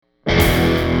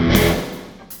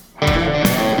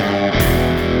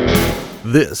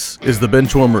This is the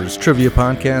Benchwarmers Trivia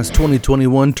Podcast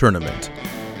 2021 tournament.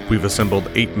 We've assembled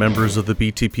 8 members of the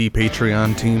BTP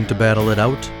Patreon team to battle it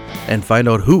out and find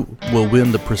out who will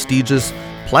win the prestigious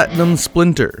Platinum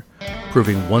Splinter,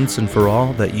 proving once and for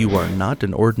all that you are not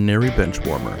an ordinary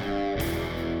benchwarmer.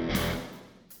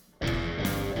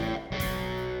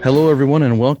 Hello everyone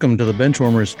and welcome to the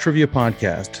Benchwarmers Trivia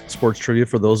Podcast, sports trivia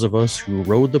for those of us who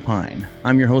rode the pine.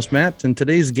 I'm your host Matt, and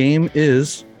today's game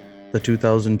is the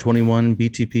 2021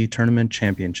 BTP Tournament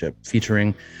Championship,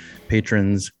 featuring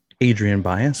patrons Adrian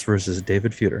versus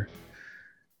David Fudor.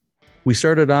 We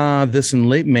started this in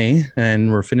late May,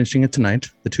 and we're finishing it tonight.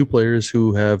 The two players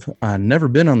who have never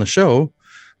been on the show,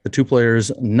 the two players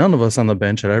none of us on the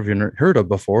bench had ever heard of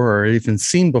before or even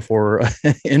seen before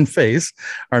in face,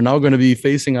 are now going to be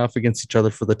facing off against each other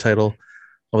for the title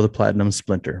of the Platinum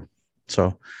Splinter.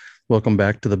 So welcome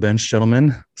back to the bench,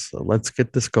 gentlemen. So let's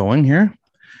get this going here.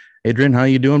 Adrian, how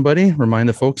you doing, buddy? Remind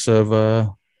the folks of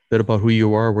a bit about who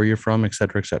you are, where you're from, et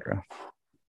cetera, et cetera.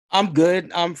 I'm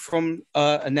good. I'm from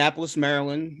Annapolis,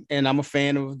 Maryland, and I'm a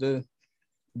fan of the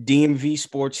DMV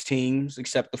sports teams,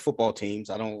 except the football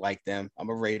teams. I don't like them. I'm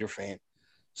a Raider fan.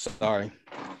 Sorry.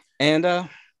 And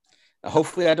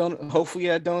hopefully I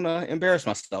don't embarrass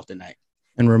myself tonight.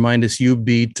 And remind us, you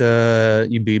beat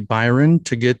Byron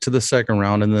to get to the second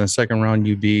round, and then the second round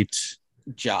you beat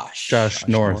Josh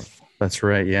North. That's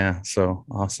right. Yeah. So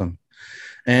awesome.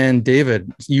 And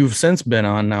David, you've since been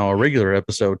on now a regular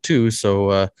episode too.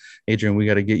 So Adrian, we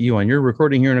got to get you on. You're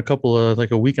recording here in a couple of like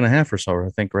a week and a half or so, I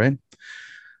think, right?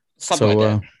 Something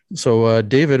like that. So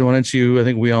David, why don't you, I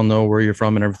think we all know where you're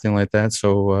from and everything like that.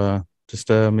 So just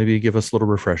maybe give us a little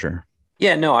refresher.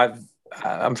 Yeah, no,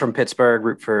 I'm from Pittsburgh,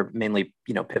 root for mainly,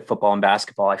 Pitt football and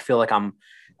basketball. I feel like I'm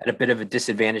at a bit of a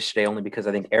disadvantage today, only because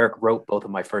I think Eric wrote both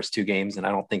of my first 2 games, and I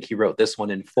don't think he wrote this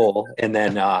one in full. And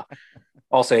then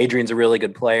also Adrian's a really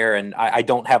good player, and I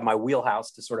don't have my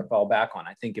wheelhouse to sort of fall back on.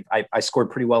 I think if I scored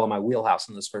pretty well in my wheelhouse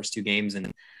in those first 2 games,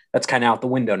 and that's kind of out the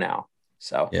window now.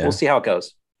 So We'll see how it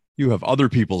goes. You have other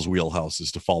people's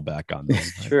wheelhouses to fall back on.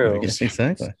 True.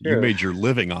 Exactly. You made your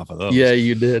living off of those. Yeah,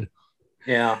 you did.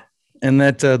 Yeah. And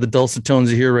that the dulcet tones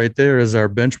you hear right there is our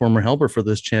benchwarmer helper for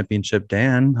this championship.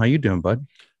 Dan, how you doing, bud?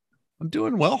 I'm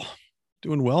doing well.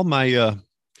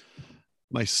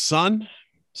 My son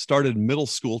started middle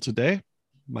school today.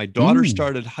 My daughter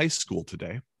started high school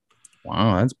today.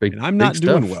 Wow, that's big. And I'm not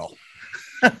doing well.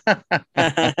 Got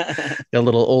a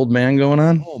little old man going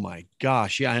on. Oh my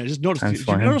gosh. Yeah. I just noticed. Did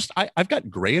you notice I've got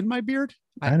gray in my beard?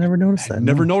 I never noticed that.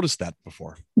 Never noticed that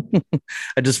before.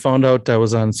 I just found out I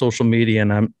was on social media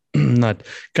and I'm not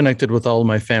connected with all of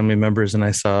my family members. And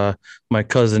I saw my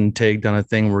cousin tagged on a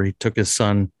thing where he took his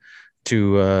son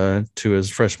to his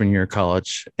freshman year of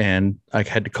college, and I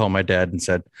had to call my dad and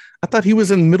said, I thought he was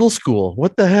in middle school.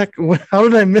 What the heck? How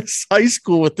did I miss high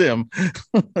school with him?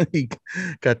 He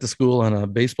got to school on a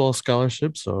baseball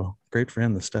scholarship, so great for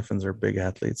him. The Steffens are big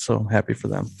athletes, so happy for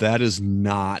them. That is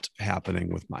not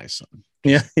happening with my son.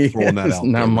 Yeah, it's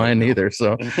not mine either.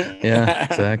 So yeah,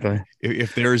 exactly.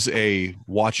 If there's a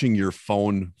watching your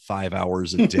phone 5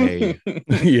 hours a day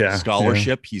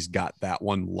scholarship, he's got that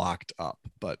one locked up,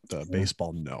 but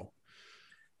baseball, no.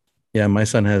 Yeah, my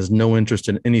son has no interest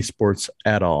in any sports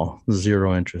at all.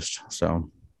 0 interest. So,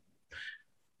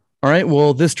 all right.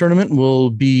 Well, this tournament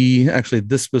will be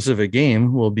this specific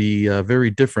game will be very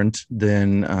different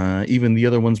than even the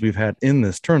other ones we've had in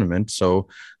this tournament. So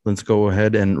let's go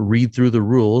ahead and read through the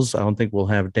rules. I don't think we'll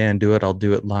have Dan do it. I'll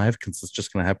do it live because it's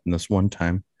just going to happen this one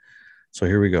time. So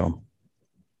here we go.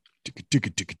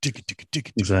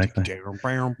 Exactly.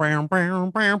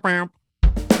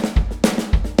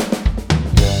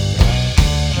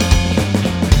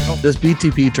 This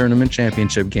BTP Tournament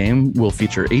Championship game will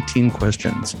feature 18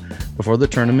 questions. Before the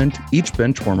tournament, each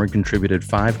benchwarmer contributed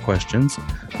 5 questions,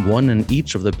 1 in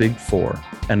each of the Big 4,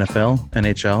 NFL,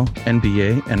 NHL,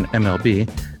 NBA, and MLB,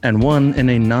 and 1 in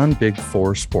a non-Big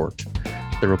 4 sport.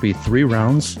 There will be 3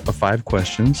 rounds of 5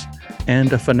 questions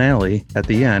and a finale at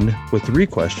the end with 3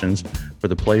 questions where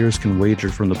the players can wager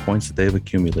from the points that they've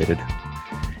accumulated.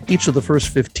 Each of the first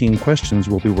 15 questions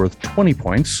will be worth 20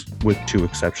 points, with 2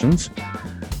 exceptions.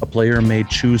 A player may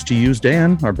choose to use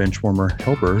Dan, our benchwarmer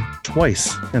helper,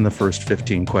 twice in the first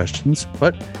 15 questions,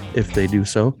 but if they do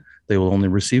so, they will only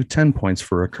receive 10 points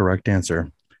for a correct answer.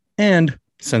 And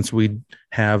since we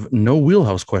have no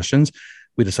wheelhouse questions,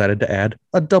 we decided to add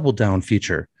a double down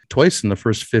feature. Twice in the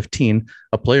first 15,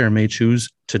 a player may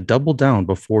choose to double down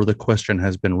before the question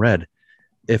has been read.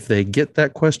 If they get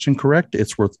that question correct,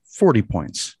 it's worth 40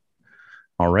 points.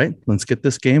 All right, let's get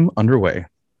this game underway.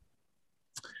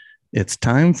 It's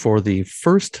time for the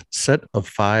first set of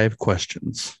 5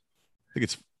 questions. think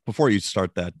it's before you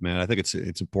start that, man. I think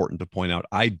it's important to point out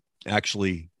I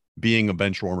actually, being a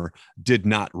bench warmer, did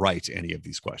not write any of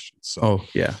these questions. So. Oh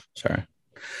yeah, sorry.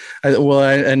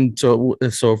 So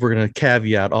if we're gonna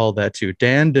caveat all that too,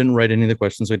 Dan didn't write any of the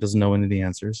questions, so he doesn't know any of the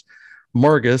answers.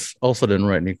 Marcus also didn't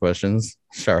write any questions.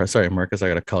 Sorry, Marcus, I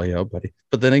gotta call you out, buddy.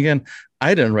 But then again,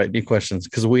 I didn't write any questions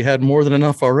because we had more than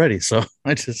enough already. So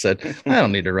I just said I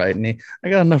don't need to write any. I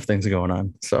got enough things going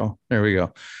on. So there we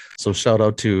go. So shout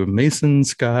out to Mason,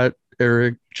 Scott,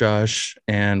 Eric, Josh,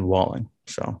 and Walling.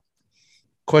 So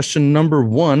question number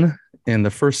 1 in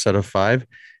the first set of 5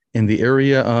 in the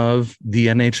area of the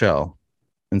NHL.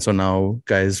 And so now,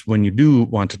 guys, when you do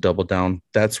want to double down,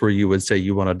 that's where you would say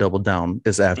you want to double down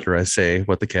is after I say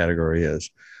what the category is.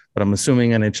 But I'm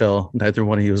assuming NHL, neither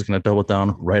one of you is going to double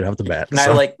down right off the bat.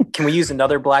 Can we use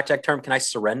another blackjack term? Can I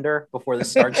surrender before this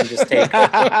starts and just take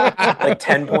like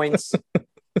 10 points?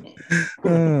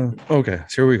 Okay,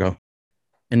 so here we go.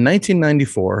 In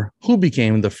 1994, who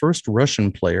became the first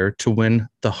Russian player to win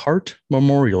the Hart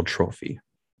Memorial Trophy?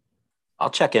 I'll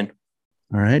check in.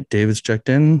 All right, David's checked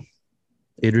in.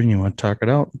 Adrian, you want to talk it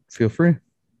out? Feel free.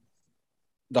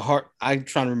 The Hart. I'm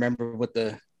trying to remember what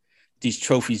these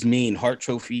trophies mean. Hart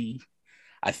Trophy,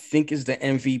 I think, is the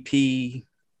MVP.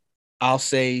 I'll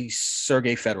say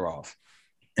Sergei Fedorov.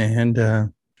 And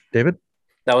David?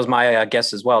 That was my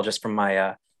guess as well, just from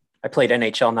my I played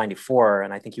NHL 94,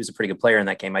 and I think he was a pretty good player in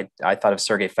that game. I thought of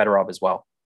Sergei Fedorov as well.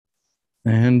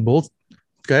 And both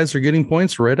guys are getting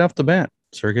points right off the bat.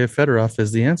 Sergei Fedorov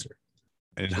is the answer.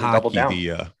 And in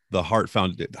hockey, the Hart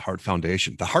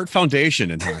Foundation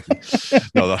in hockey.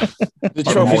 No, the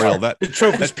trophy. The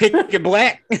trophy's pink and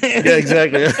black. Yeah,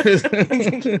 exactly.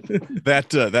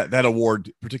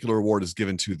 that particular award is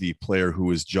given to the player who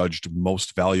is judged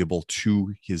most valuable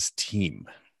to his team,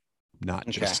 not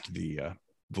just the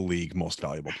league most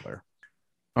valuable player.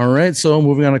 All right, so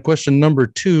moving on to question number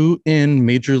 2 in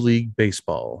Major League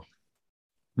Baseball.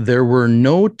 There were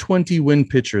no 20-win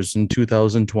pitchers in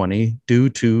 2020 due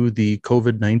to the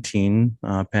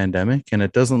COVID-19 pandemic, and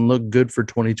it doesn't look good for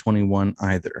 2021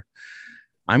 either.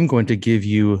 I'm going to give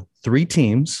you 3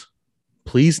 teams.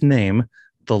 Please name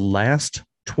the last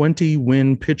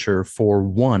 20-win pitcher for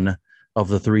one of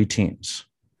the 3 teams.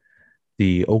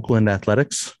 The Oakland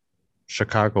Athletics,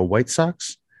 Chicago White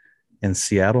Sox, and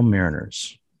Seattle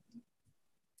Mariners.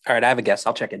 All right, I have a guess.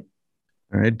 I'll check in.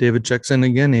 All right, David checks in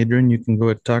again. Adrian, you can go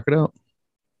ahead and talk it out.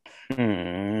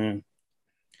 I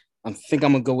think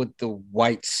I'm going to go with the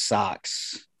White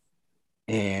Sox.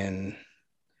 And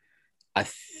I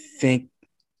think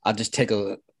I'll just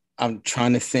I'm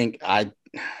trying to think. I'm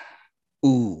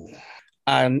going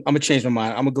to change my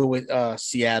mind. I'm going to go with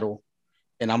Seattle.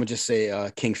 And I'm going to just say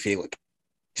King Felix.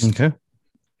 Okay.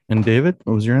 And David,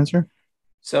 what was your answer?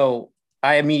 So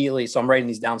I'm writing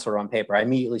these down sort of on paper. I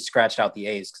immediately scratched out the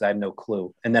A's because I had no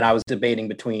clue. And then I was debating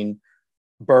between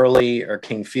Burley or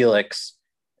King Felix.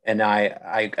 And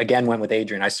I again went with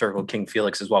Adrian. I circled King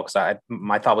Felix as well because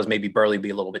my thought was maybe Burley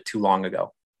be a little bit too long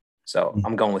ago. So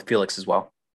I'm going with Felix as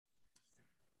well.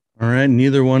 All right.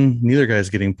 Neither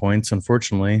guy's getting points,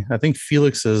 unfortunately. I think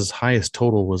Felix's highest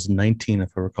total was 19,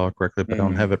 if I recall correctly, but I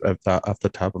don't have it off the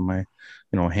top of my,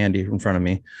 handy in front of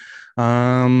me.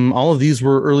 All of these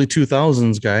were early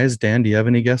 2000s, guys. Dan, do you have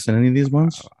any guess on any of these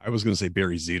ones? I was going to say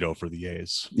Barry Zito for the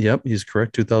A's. Yep, he's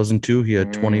correct. 2002, he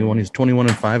had 21. He's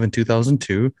 21-5 in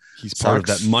 2002. He's part of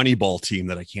that Moneyball team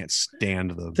that I can't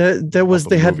stand.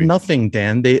 They had nothing,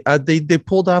 Dan. They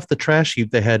pulled off the trash heap.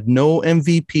 They had no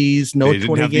MVPs, no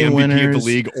 20-game winners. Of the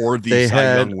league or the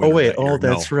Cy Young winner.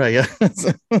 That's right. Yeah.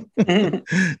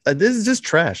 This is just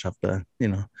trash off the,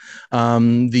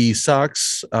 the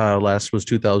Sox last was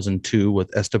 2002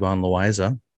 with Esteban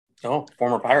Loaiza. Oh,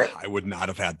 former Pirate. I would not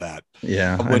have had that.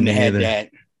 Yeah, I wouldn't have had that.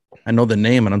 I know the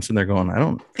name, and I'm sitting there going, I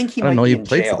don't know he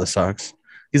played for the Sox.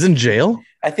 He's in jail?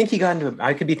 I think he got into.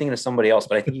 I could be thinking of somebody else,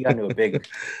 but I think he got into a big.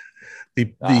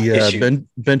 The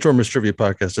Bench Warmers Trivia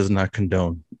Podcast does not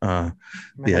condone the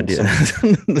idea.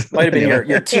 Might have been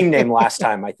your team name last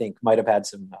time. I think might have had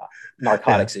some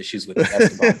narcotics issues with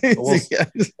Esteban.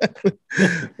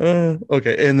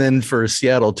 Okay, and then for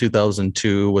Seattle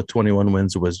 2002 with 21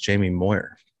 wins was Jamie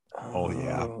Moyer. Oh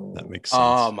yeah, that makes sense.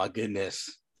 Oh my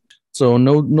goodness. So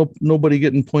nobody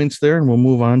getting points there, and we'll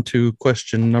move on to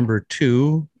question number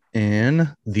 2 in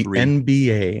the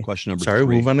NBA. Question number 3.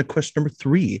 We'll move on to question number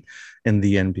 3 in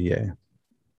the NBA.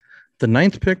 The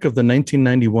 9th pick of the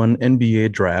 1991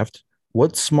 NBA draft,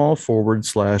 what small forward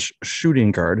 /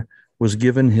 shooting guard was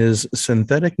given his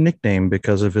synthetic nickname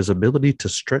because of his ability to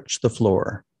stretch the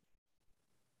floor?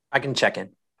 I can check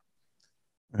in.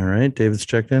 All right, David's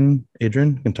checked in.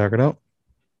 Adrian, you can talk it out.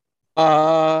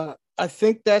 I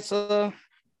think that's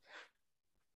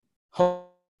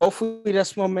hopefully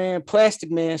that's my man, Plastic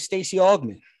Man, Stacey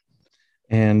Augmon.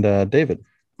 And David.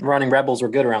 Running Rebels were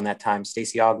good around that time.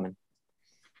 Stacey Augmon.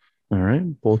 All right.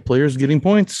 Both players getting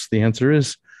points. The answer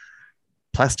is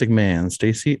Plastic Man,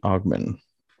 Stacey Augmon.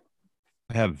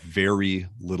 I have very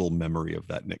little memory of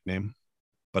that nickname,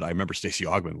 but I remember Stacey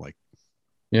Augmon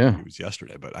it was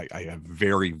yesterday, but I have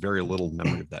very, very little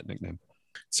memory of that nickname.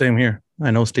 Same here.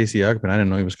 I know Stacey Augmon. I didn't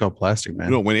know he was called Plastic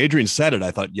Man. No, when Adrian said it,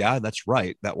 I thought, yeah, that's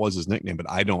right. That was his nickname, but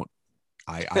I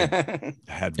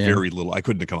had very little. I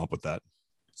couldn't have come up with that.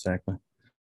 Exactly.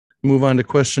 Move on to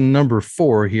question number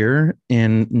 4 here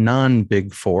in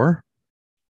non-Big Four.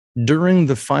 During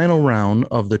the final round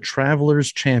of the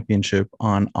Travelers Championship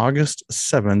on August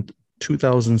 7th,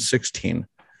 2016,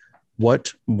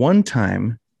 what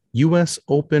one-time U.S.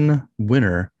 Open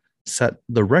winner set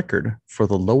the record for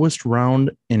the lowest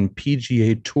round in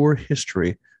PGA Tour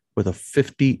history with a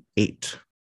 58?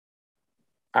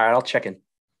 All right, I'll check in.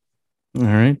 All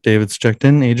right, David's checked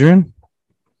in. Adrian?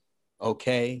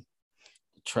 Okay.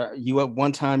 You have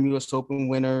one-time U.S. Open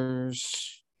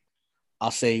winners.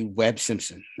 I'll say Webb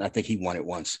Simpson. I think he won it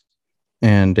once.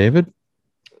 And David?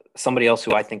 Somebody else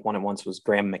who I think won it once was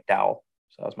Graham McDowell.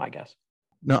 So that was my guess.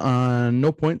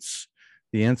 No points.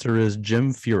 The answer is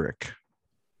Jim Furyk.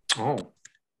 Oh.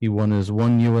 He won his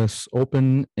one U.S.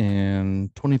 Open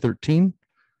in 2013.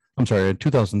 I'm sorry,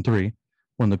 2003.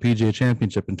 Won the PGA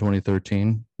Championship in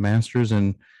 2013, Masters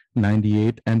in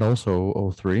 98 and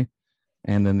also 03.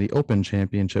 And then the Open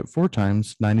Championship 4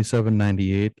 times, 97,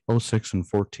 98, 06, and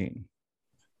 14.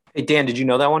 Hey, Dan, did you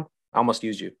know that one? I almost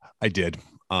used you. I did.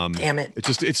 Damn it.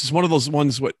 It's just one of those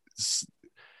ones.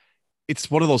 It's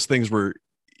one of those things where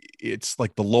it's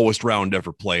like the lowest round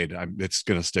ever played. It's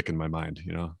going to stick in my mind,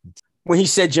 you know? When he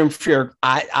said Jim Furyk,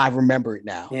 I remember it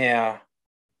now. Yeah.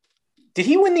 Did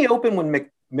he win the Open when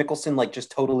Mickelson just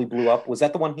totally blew up? Was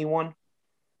that the one he won?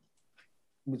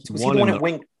 Was he the one at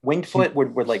Winged Foot where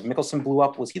Mickelson blew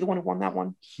up? Was he the one who won that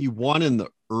one? He won in the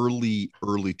early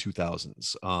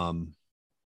 2000s.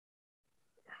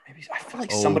 Maybe I feel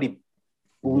like somebody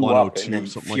blew up and then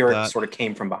Furyk sort of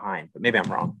came from behind, but maybe I'm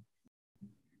wrong.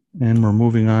 And we're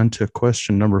moving on to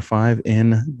question number 5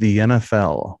 in the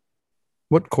NFL.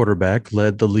 What quarterback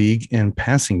led the league in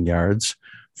passing yards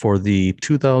for the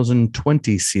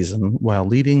 2020 season while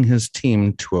leading his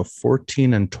team to a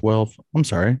 4-12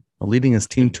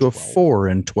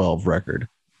 record?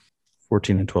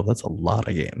 14-12. That's a lot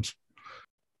of games.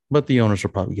 But the owners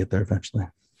will probably get there eventually.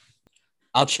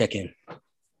 I'll check in.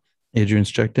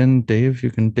 Adrian's checked in. David, you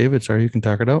can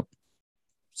talk it out.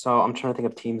 So I'm trying to think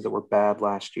of teams that were bad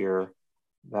last year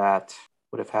that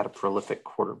would have had a prolific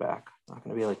quarterback. Not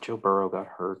going to be like Joe Burrow got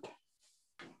hurt.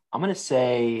 I'm going to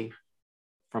say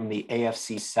from the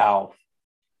AFC South,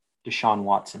 Deshaun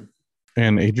Watson.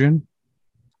 And Adrian?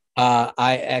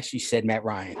 I actually said Matt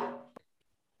Ryan.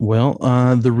 Well,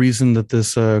 the reason that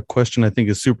this question I think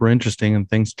is super interesting, and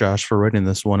thanks Josh for writing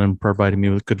this one and providing me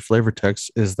with good flavor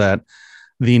text, is that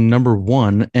the number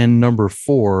 1 and number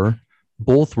 4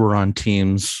 both were on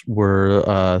teams who were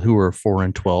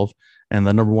 4-12, and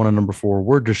the number 1 and number 4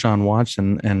 were Deshaun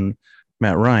Watson and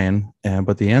Matt Ryan,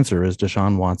 but the answer is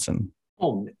Deshaun Watson.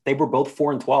 Oh, they were both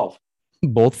 4-12.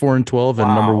 Both 4-12,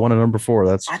 and number 1 and number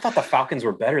 4. I thought the Falcons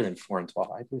were better than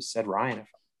 4-12. I just said Ryan.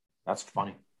 That's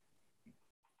funny.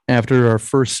 After our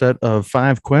first set of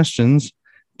 5 questions,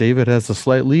 David has a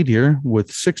slight lead here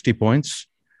with 60 points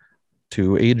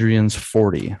to Adrian's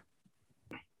 40.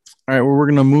 All right, well, we're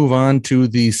going to move on to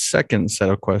the second set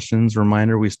of questions.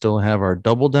 Reminder, we still have our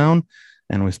double down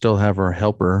and we still have our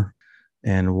helper.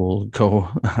 And we'll go,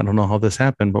 I don't know how this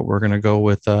happened, but we're going to go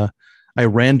with, I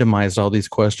randomized all these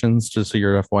questions just so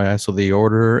you're FYI. So the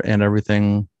order and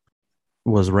everything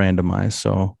was randomized.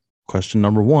 So question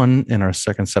number 1 in our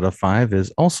second set of 5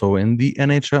 is also in the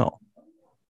NHL.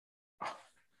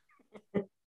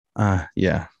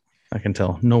 Yeah. I can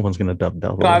tell no one's going to double.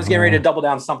 No, I was getting ready to double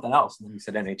down something else, and then you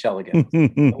said NHL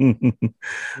again.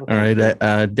 All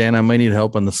right, Dan, I might need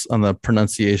help on the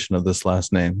pronunciation of this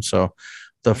last name. So,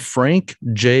 the Frank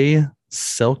J.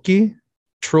 Selke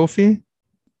Trophy.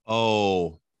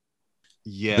 Oh,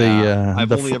 yeah.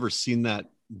 I've only ever seen that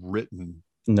written.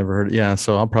 Never heard. Yeah,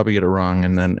 so I'll probably get it wrong,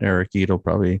 and then Eric Eid will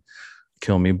probably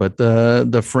kill me. But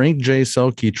the Frank J.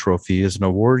 Selke Trophy is an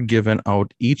award given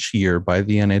out each year by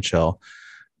the NHL.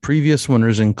 Previous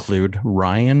winners include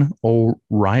Ryan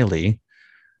O'Reilly,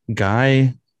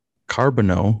 Guy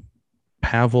Carbonneau,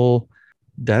 Pavel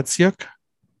Datsyuk,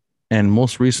 and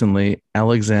most recently,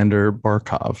 Alexander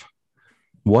Barkov.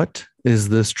 What is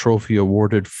this trophy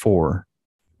awarded for?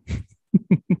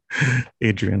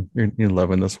 Adrian, you're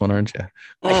loving this one, aren't you?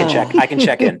 I can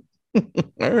check in.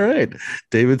 All right.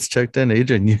 David's checked in.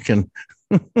 Adrian, you can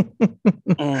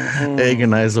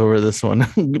agonize over this one.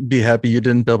 Be happy you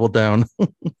didn't double down.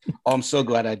 I'm so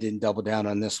glad I didn't double down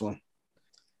on this one.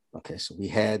 Okay, so we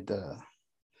had the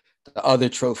other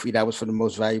trophy that was for the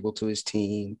most valuable to his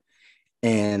team.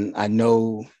 And I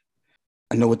know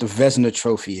what the Vezina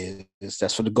trophy is.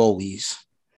 That's for the goalies.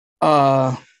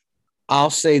 I'll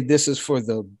say this is for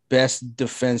the best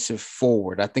defensive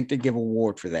forward. I think they give an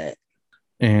award for that.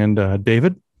 And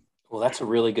David? Well, that's a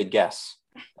really good guess.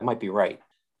 That might be right.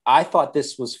 I thought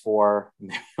this was for,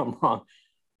 maybe I'm wrong,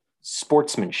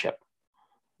 sportsmanship.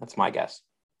 That's my guess.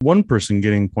 One person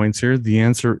getting points here. The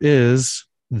answer is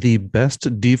the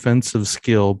best defensive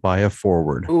skill by a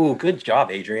forward. Ooh, good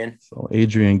job, Adrian. So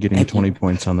Adrian getting 20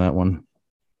 points on that one.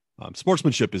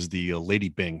 Sportsmanship is the Lady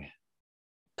Bing.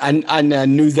 I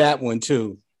knew that one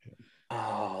too.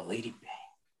 Oh, Lady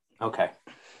Bing. Okay.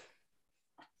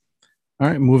 All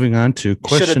right, moving on to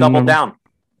question. Should have doubled down.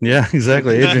 Yeah,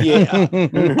 exactly,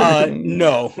 Adrian.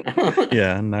 No.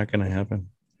 Yeah, not going to happen.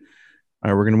 All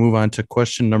right, we're going to move on to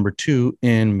question number 2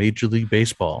 in Major League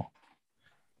Baseball.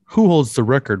 Who holds the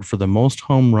record for the most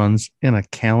home runs in a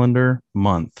calendar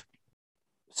month?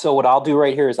 So what I'll do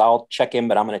right here is I'll check in,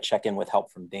 but I'm going to check in with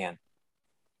help from Dan.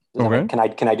 Okay.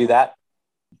 Can I do that?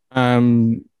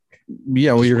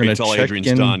 Yeah, well, you're going to check Adrian's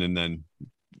in. Done, and then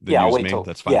I'll wait me. till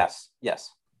That's fine.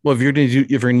 Yes. Well, if you're going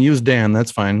to use Dan,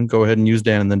 that's fine. Go ahead and use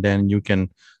Dan, and then Dan, you can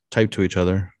type to each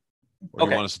other. Or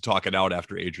you want us to talk it out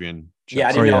after Adrian? Checks. Yeah,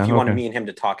 I didn't know if you wanted me and him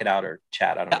to talk it out or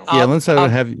chat. I don't know. Yeah, let's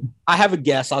have you. I have a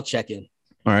guess. I'll check in.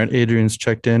 All right, Adrian's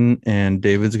checked in, and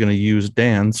David's going to use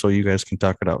Dan, so you guys can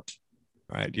talk it out.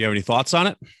 All right. Do you have any thoughts on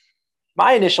it?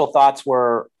 My initial thoughts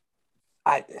were,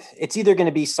 it's either going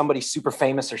to be somebody super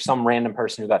famous or some random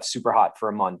person who got super hot for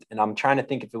a month. And I'm trying to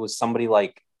think if it was somebody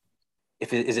like,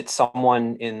 is it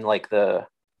someone in like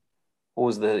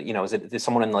is it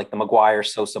someone in like the McGuire,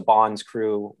 Sosa, Bonds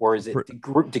crew, or is it,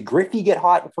 did Griffey get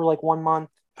hot for like 1 month?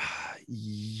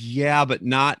 Yeah, but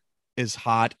not as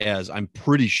hot as, I'm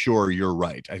pretty sure you're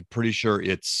right. I'm pretty sure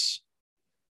it's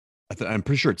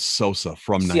Sosa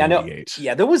from 98. I know.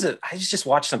 Yeah, I just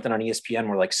watched something on ESPN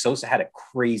where like Sosa had a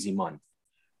crazy month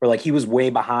where like he was way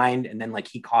behind and then like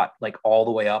he caught like all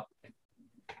the way up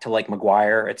to like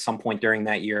McGuire at some point during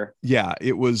that year. Yeah,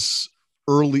 it was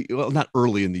early. Well, not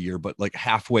early in the year, but like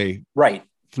halfway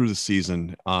through the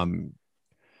season.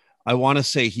 I want to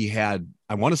say he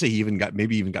even got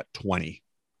 20.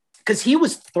 Because he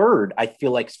was third, I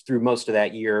feel like, through most of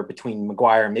that year between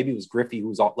McGuire and maybe it was Griffey who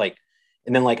was all like,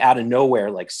 and then like out of nowhere,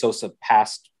 like Sosa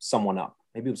passed someone up.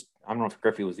 Maybe it was, I don't know if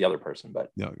Griffey was the other person, but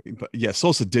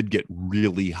Sosa did get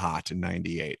really hot in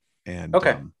 98. And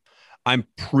okay. I'm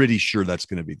pretty sure that's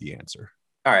going to be the answer.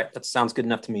 All right. That sounds good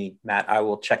enough to me, Matt. I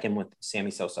will check in with Sammy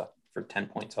Sosa for 10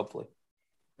 points, hopefully.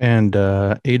 And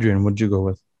Adrian, what'd you go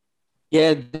with?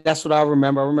 Yeah, that's what I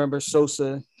remember. I remember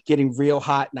Sosa getting real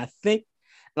hot. And I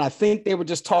think they were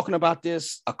just talking about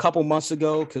this a couple months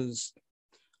ago because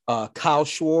Kyle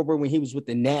Schwarber, when he was with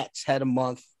the Nats, had a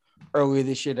month earlier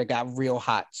this year that got real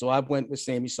hot. So I went with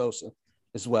Sammy Sosa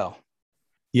as well.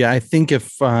 Yeah, I think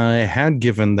if I had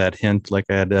given that hint, like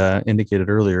I had indicated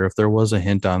earlier, if there was a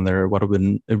hint on there, it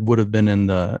would have been in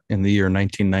the year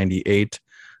 1998,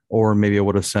 or maybe I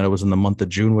would have said it was in the month of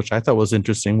June, which I thought was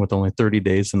interesting with only 30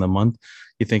 days in the month.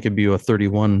 You think it'd be a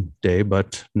 31 day,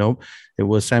 but nope, it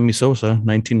was Sammy Sosa,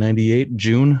 1998,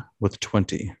 June with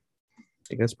 20.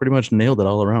 You guys pretty much nailed it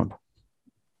all around.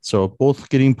 So both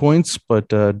getting points, but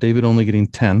David only getting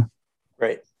 10.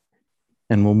 Right.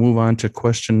 And we'll move on to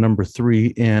question number 3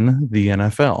 in the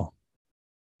NFL.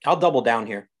 I'll double down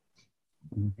here.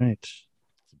 All right.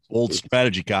 Bold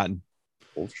strategy, Cotton.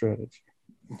 Bold strategy.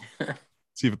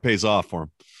 See if it pays off for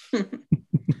him.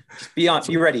 Just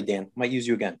be ready, Dan. Might use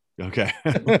you again. Okay.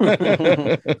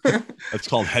 That's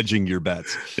called hedging your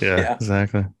bets. Yeah,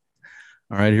 exactly.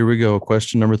 All right, here we go.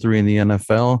 Question number 3 in the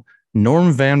NFL.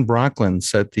 Norm Van Brocklin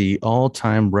set the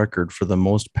all-time record for the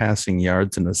most passing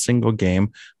yards in a single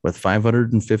game with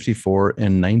 554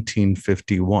 in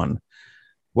 1951.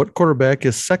 What quarterback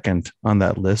is second on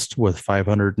that list with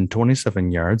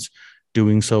 527 yards,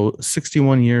 doing so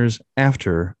 61 years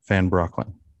after Van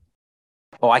Brocklin?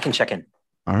 Oh, I can check in.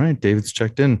 All right, David's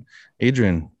checked in.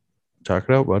 Adrian, talk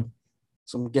it out, bud.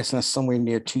 So I'm guessing that's somewhere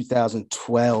near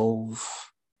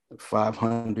 2012,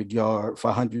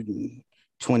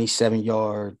 527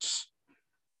 yards.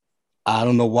 I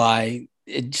don't know why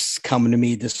it's coming to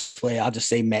me this way. I'll just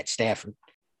say Matt Stafford.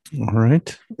 All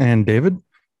right. And David?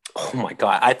 Oh my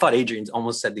God. I thought Adrian's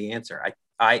almost said the answer.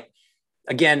 I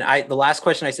again, the last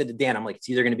question I said to Dan, I'm like, it's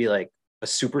either going to be like a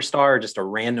superstar or just a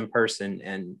random person.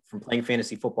 And from playing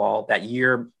fantasy football that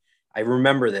year, I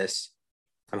remember this.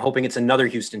 I'm hoping it's another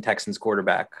Houston Texans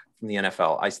quarterback from the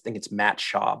NFL. I think it's Matt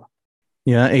Schaub.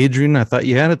 Yeah, Adrian, I thought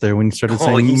you had it there when you started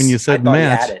saying, when you said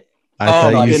Matt.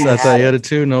 I thought you had it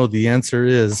too. No, the answer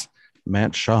is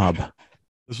Matt Schaub.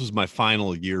 This was my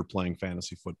final year playing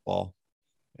fantasy football,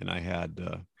 and I had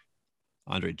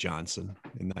Andre Johnson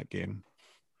in that game.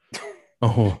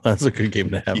 Oh, that's a good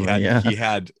game to have. He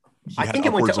had I think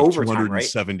it went to overtime,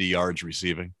 270 yards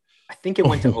receiving. I think it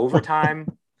went to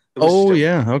overtime.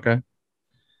 Okay.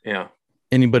 Yeah.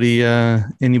 Anybody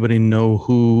know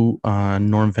who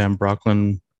Norm Van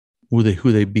Brocklin, who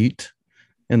they beat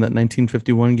in that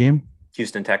 1951 game?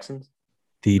 Houston Texans.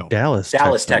 Dallas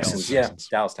Texans. Yeah,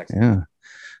 Dallas Texans. Yeah,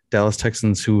 Dallas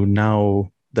Texans, who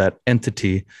now that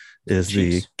entity is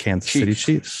the Kansas City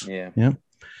Chiefs. Yeah.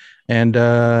 And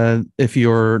if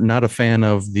you're not a fan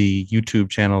of the YouTube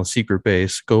channel Secret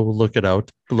Base, go look it out.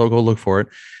 Go look for it.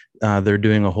 They're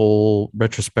doing a whole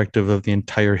retrospective of the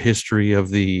entire history of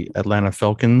the Atlanta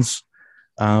Falcons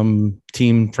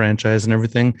team, franchise, and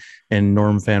everything. And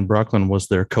Norm Van Brocklin was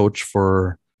their coach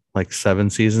for like 7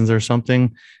 seasons or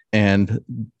something. And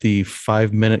the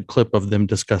 5-minute clip of them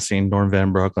discussing Norm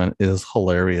Van Brocklin is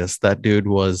hilarious. That dude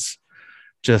was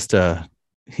just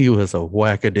he was a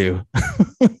wackadoo.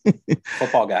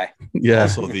 Football guy. Yeah.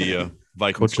 Also the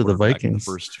Vikings coach of the Vikings.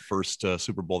 The first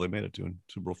Super Bowl they made it to in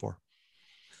Super Bowl 4.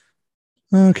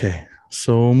 Okay.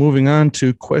 So moving on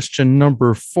to question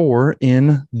number 4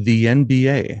 in the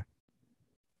NBA.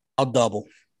 I'll double.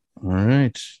 All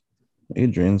right.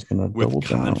 Adrian's going to double with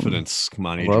confidence. Down. Come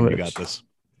on, Adrian, you got this.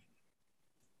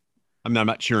 I mean, I'm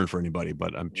not cheering for anybody,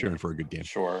 but I'm cheering for a good game.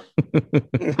 Sure.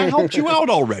 I helped you out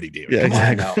already, David. Yeah,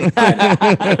 exactly.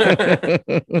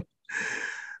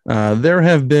 There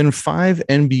have been 5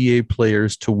 NBA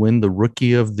players to win the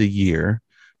Rookie of the Year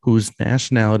whose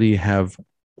nationality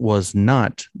was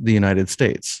not the United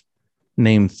States.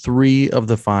 Name 3 of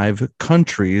the 5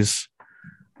 countries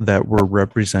that were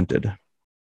represented.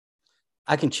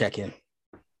 I can check in.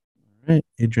 All right.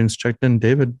 Adrian's checked in.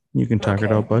 David, you can talk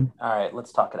it out, bud. All right,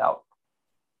 let's talk it out.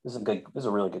 This is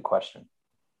a really good question.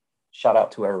 Shout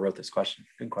out to whoever wrote this question.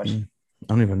 Good question. I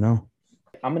don't even know.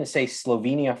 I'm going to say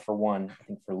Slovenia for 1. I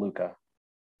think for Luka.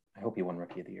 I hope he won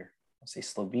Rookie of the Year. I'll say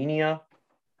Slovenia.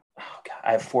 Oh God,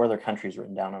 I have 4 other countries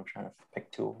written down. I'm trying to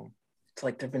pick 2 of them. It's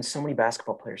like there've been so many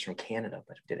basketball players from Canada,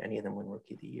 but did any of them win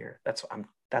Rookie of the Year? That's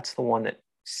the one that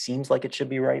seems like it should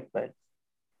be right, but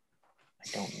I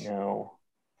don't know.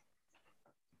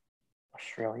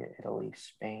 Australia, Italy,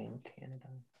 Spain, Canada.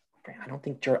 I don't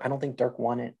think Dirk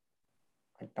won it.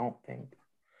 I don't think.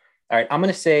 All right, I'm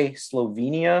going to say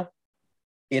Slovenia,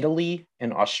 Italy,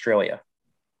 and Australia.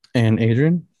 And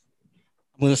Adrian?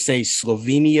 I'm going to say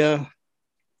Slovenia,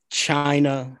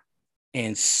 China,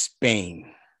 and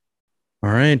Spain. All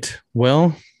right.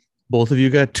 Well, both of you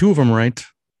got 2 of them right.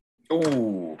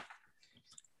 Ooh.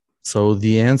 So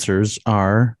the answers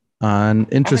are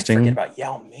interesting. I forget about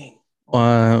Yao Ming.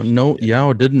 No,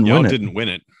 Yao didn't win it. Didn't win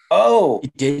it. Oh,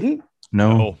 It didn't?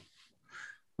 No.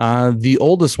 The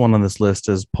oldest one on this list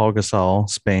is Paul Gasol,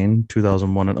 Spain,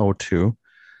 2001 and 2002.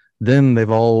 Then they've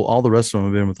all the rest of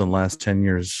them have been within the last 10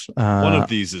 years. One of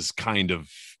these is kind of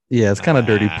it's kind of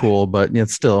dirty pool, but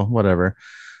it's still whatever.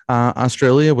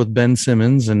 Australia with Ben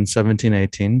Simmons in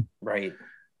 17-18. right.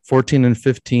 14 and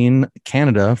 15,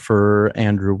 Canada for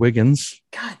Andrew Wiggins.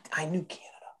 God, I knew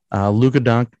Canada. Luka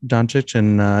Doncic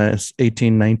in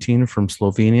 18-19 from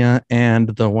Slovenia, and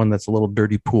the one that's a little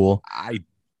dirty pool.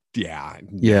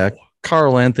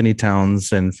 Karl Anthony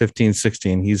Towns in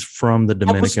 15-16. He's from the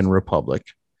Dominican Republic.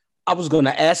 I was going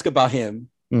to ask about him.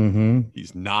 Mm-hmm.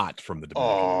 He's not from the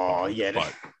Dominican Republic, yeah.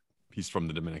 but he's from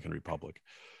the Dominican Republic.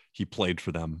 He played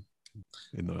for them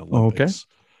in the Olympics. Okay.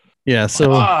 Yeah,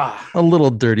 so a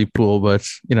little dirty pool, but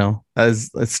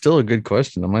it's still a good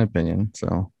question in my opinion.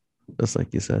 So just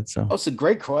like you said. So it's a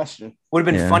great question. Would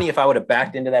have been funny if I would have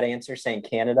backed into that answer saying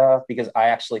Canada, because I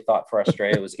actually thought for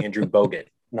Australia it was Andrew Bogut,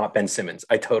 not Ben Simmons.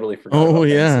 I totally forgot. Oh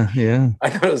yeah. I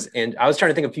thought it was, and I was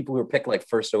trying to think of people who were picked like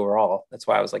first overall. That's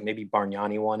why I was like, maybe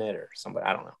Bargnani won it or somebody.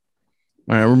 I don't know.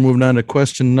 All right, we're moving on to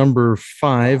question number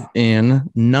 5 in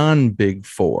non-Big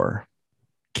Four.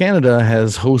 Canada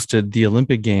has hosted the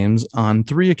Olympic Games on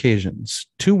 3 occasions,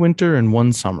 2 winter and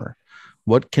 1 summer.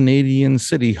 What Canadian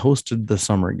city hosted the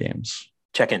Summer Games?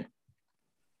 Check in.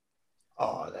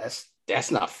 Oh, that's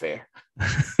not fair.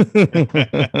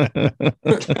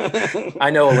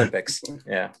 I know Olympics.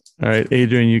 Yeah. All right,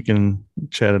 Adrian, you can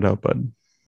chat it out, bud.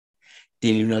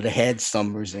 Didn't even know they had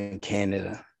summers in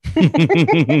Canada.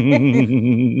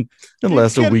 It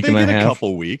lasted a week and a half. A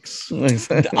couple weeks.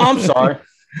 I'm sorry.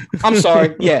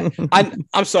 Yeah,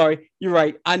 I'm sorry. You're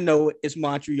right. I know it's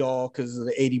Montreal because of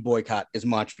the 80 boycott is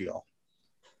Montreal.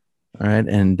 All right.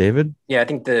 And David? Yeah, I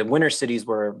think the winter cities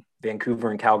were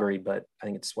Vancouver and Calgary, but I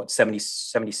think it's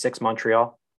 76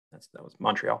 Montreal. That was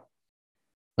Montreal.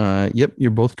 Yep,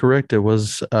 you're both correct. It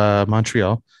was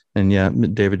Montreal. And yeah,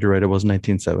 David, you're right. It was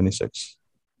 1976.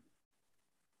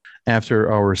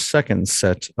 After our second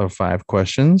set of 5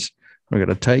 questions, we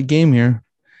got a tight game here.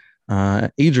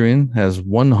 Adrian has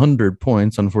 100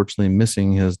 points, unfortunately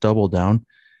missing his double down,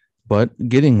 but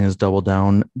getting his double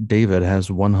down, David has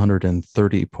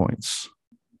 130 points.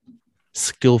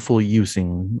 Skillful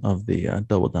using of the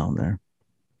double down there.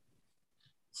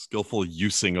 Skillful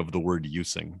using of the word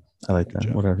using. I like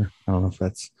that. Whatever. I don't know if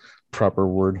that's proper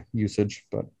word usage,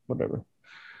 but whatever.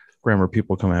 Grammar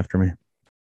people come after me.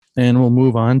 And we'll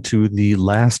move on to the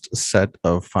last set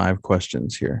of 5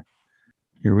 questions here.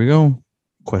 Here we go.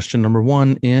 Question number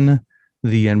 1 in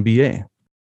the NBA.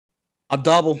 A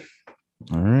double.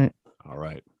 All right.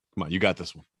 Come on, you got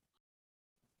this one.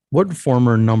 What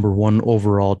former number 1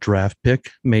 overall draft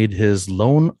pick made his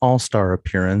lone All-Star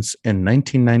appearance in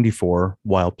 1994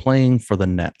 while playing for the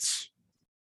Nets?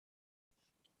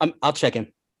 I'll check in.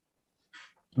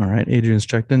 All right. Adrian's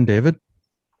checked in. David?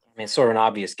 I mean, it's sort of an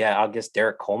obvious guy. I'll guess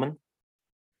Derek Coleman.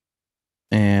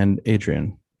 And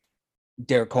Adrian?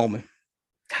 Derek Coleman.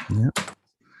 Yeah.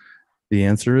 The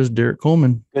answer is Derek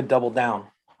Coleman. Good double down.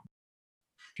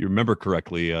 If you remember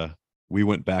correctly, we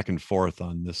went back and forth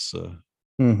on this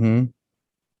on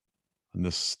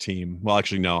this team. Well,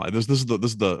 actually, no. This is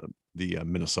the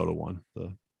Minnesota one,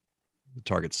 the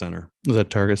Target Center. Was that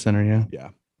Target Center? Yeah. Yeah.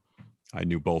 I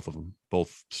knew both of them,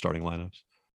 both starting lineups.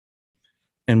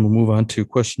 And we'll move on to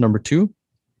question number 2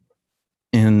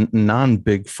 in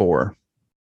non-Big Four.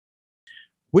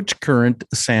 Which current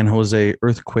San Jose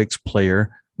Earthquakes player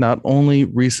not only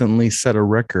recently set a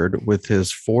record with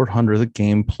his 400th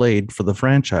game played for the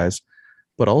franchise,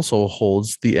 but also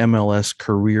holds the MLS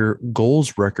career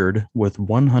goals record with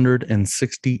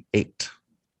 168?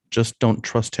 Just don't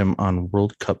trust him on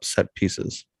World Cup set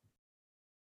pieces.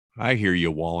 I hear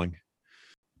you, Walling.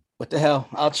 What the hell?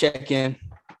 I'll check in.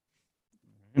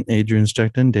 Adrian's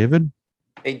checked in. David?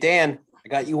 Hey, Dan, I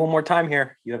got you one more time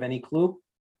here. You have any clue?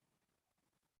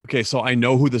 Okay, so I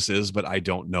know who this is, but I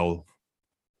don't know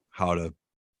how to.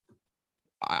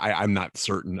 I'm not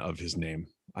certain of his name.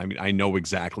 I mean, I know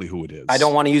exactly who it is. I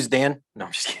don't want to use Dan. No,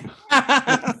 I'm just kidding.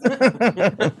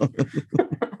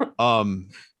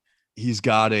 He's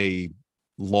got a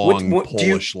long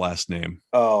Polish last name.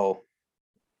 Oh.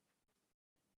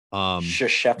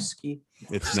 Krzyzewski.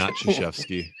 It's not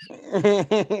Krzyzewski.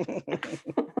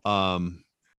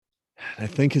 I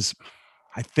think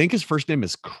his first name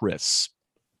is Chris.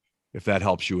 If that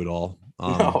helps you at all.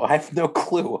 No, I have no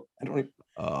clue. I don't even...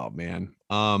 Oh man.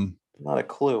 Not a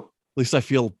clue. At least I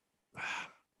feel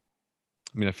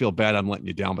bad I'm letting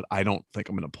you down, but I don't think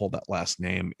I'm going to pull that last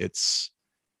name. It's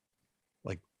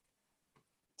like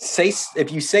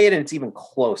if you say it and it's even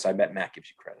close, I bet Matt gives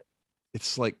you credit.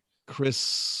 It's like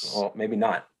Chris. Well, maybe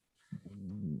not.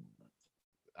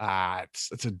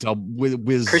 It's a double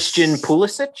with Christian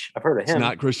Pulisic. I've heard of him. It's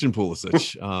not Christian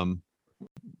Pulisic.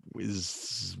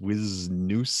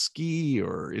 Wisniewski,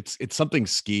 or it's something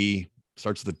ski,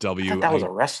 starts with a W. I thought that was a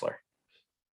wrestler.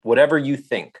 Whatever you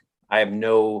think, I have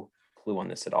no clue on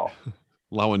this at all.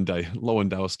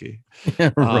 Lewandowski.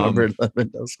 Robert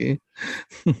Lewandowski.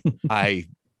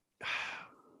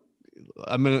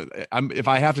 If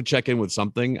I have to check in with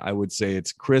something, I would say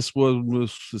it's Chris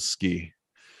Wisniewski.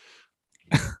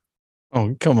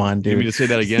 Oh, come on, dude. You need me to say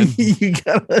that again? you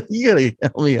gotta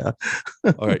help me out.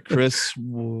 All right, Chris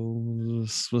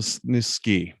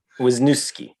Wisniewski.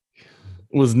 Wisniewski?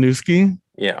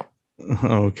 Yeah.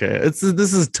 Okay. This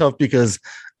is tough because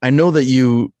I know that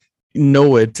you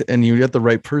know it and you get the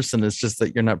right person. It's just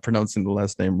that you're not pronouncing the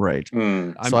last name right.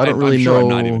 So I don't really know. I'm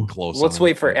not even close. Let's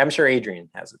wait for. I'm sure Adrian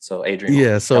has it. So Adrian.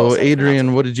 Yeah. So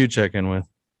Adrian, what did you check in with?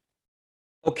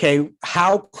 Okay.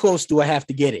 How close do I have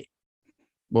to get it?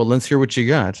 Well, let's hear what you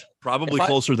got. Probably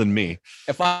closer than me.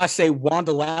 If I say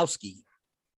Wondolowski,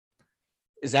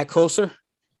 is that closer?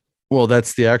 Well,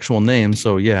 that's the actual name.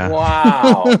 So yeah.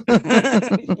 Wow.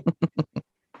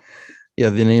 Yeah,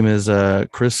 the name is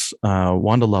Chris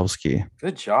Wondolowski.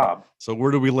 Good job. So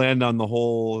where do we land on the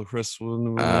whole Chris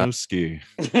Wondolowski?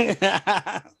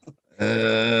 I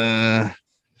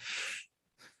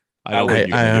don't think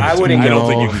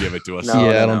you can give it to us. No,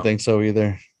 I don't think so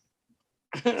either.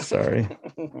 Sorry,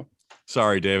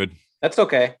 David. That's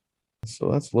okay.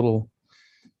 So that's a little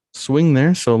swing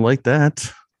there. So like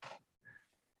that,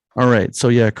 All right. So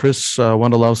yeah, Chris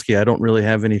Wondolowski. I don't really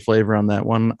have any flavor on that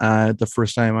one. The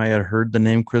first time I had heard the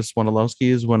name Chris Wondolowski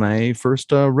is when I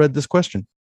first read this question.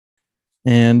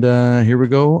 And here we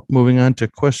go. Moving on to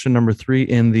question number 3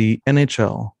 in the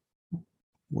NHL.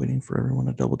 Waiting for everyone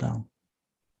to double down.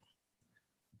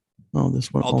 Oh,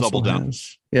 this one I'll also double down.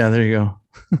 has. Yeah, there you go.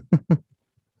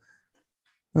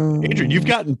 Adrian, you've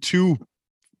gotten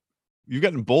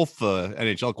both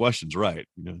NHL questions right.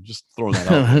 Just throwing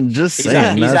that out there. Just He's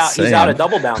saying. He's out of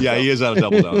double down. Yeah, he is out of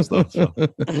double down stuff. So. All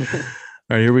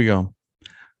right, here we go.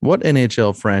 What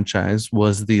NHL franchise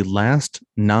was the last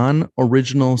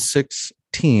non-original 6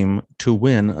 team to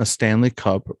win a Stanley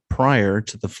Cup prior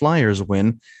to the Flyers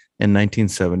win in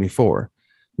 1974,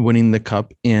 winning the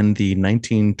Cup in the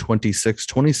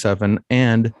 1926-27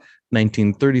 and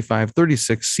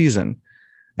 1935-36 season?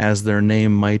 As their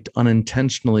name might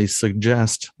unintentionally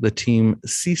suggest, the team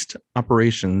ceased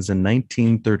operations in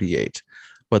 1938,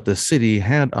 but the city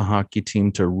had a hockey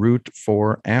team to root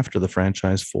for after the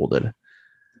franchise folded.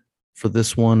 For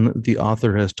this one, the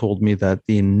author has told me that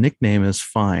the nickname is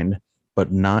fine,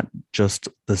 but not just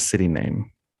the city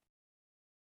name.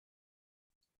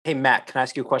 Hey, Matt, can I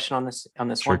ask you a question on this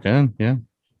Sure one? can, yeah.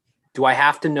 Do I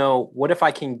have to know, what if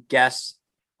I can guess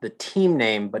the team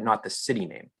name, but not the city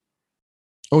name?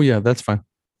 Oh, yeah, that's fine.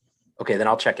 Okay, then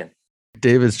I'll check in.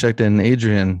 David's checked in.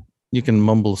 Adrian, you can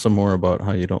mumble some more about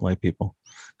how you don't like people.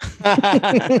 Especially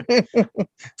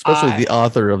the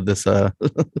author of this.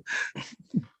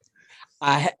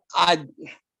 I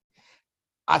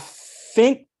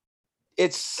think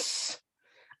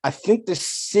the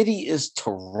city is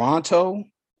Toronto,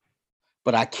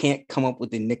 but I can't come up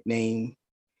with a nickname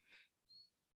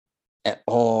at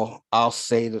all. I'll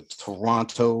say the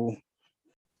Toronto.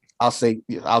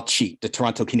 I'll cheat. The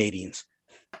Toronto Canadiens.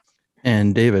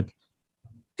 And David.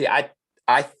 See, I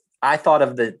thought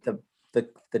of the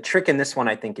trick in this one.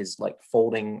 I think is like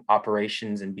folding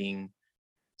operations and being.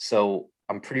 So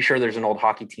I'm pretty sure there's an old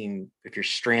hockey team. If you're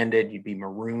stranded, you'd be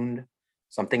marooned.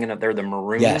 So I'm thinking that they're the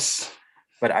Maroons. Yes.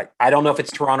 But I don't know if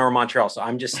it's Toronto or Montreal. So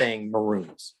I'm just saying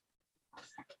Maroons.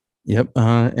 Yep.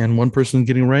 And one person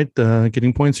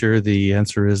getting points here. The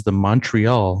answer is the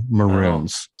Montreal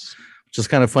Maroons. Which is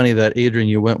kind of funny that Adrian,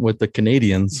 you went with the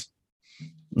Canadians.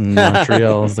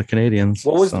 Montreal is the Canadians.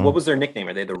 What was their nickname?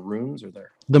 Are they the Runes or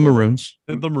the Maroons?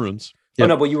 The Maroons. Yep. Oh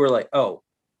no, but you were like, oh,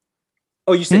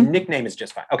 you said nickname is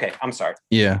just fine. Okay, I'm sorry.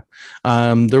 Yeah.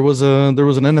 There was an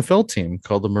NFL team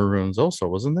called the Maroons also,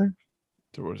 wasn't there?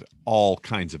 There was all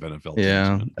kinds of NFL teams.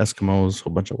 Yeah, Eskimos, a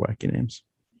whole bunch of wacky names.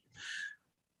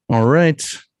 All right.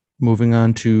 Moving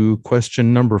on to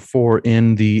question number 4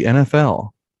 in the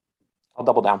NFL. I'll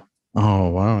double down. Oh,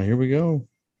 wow. Here we go.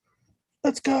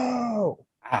 Let's go.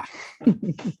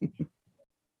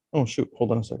 Oh, shoot.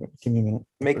 Hold on a second. Give me a minute.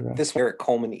 Make this Eric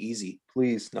Coleman easy,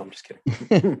 please. No, I'm just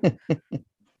kidding.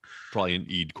 Probably an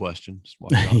Eid question. Just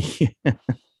walk it out. Yeah.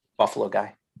 Buffalo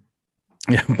guy.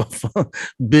 Yeah, Buffalo.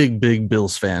 Big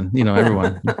Bills fan.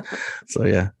 Everyone. So,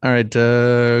 yeah. All right.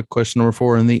 Question number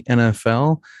 4 in the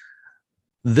NFL.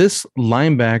 This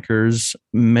linebacker,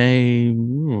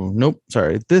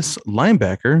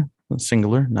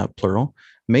 singular, not plural,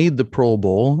 made the Pro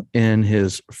Bowl in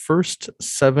his first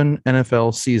 7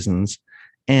 NFL seasons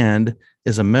and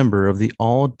is a member of the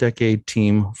all-decade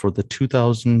team for the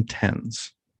 2010s.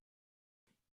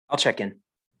 I'll check in.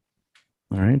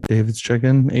 All right, David's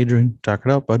checking. Adrian, talk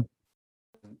it out, bud.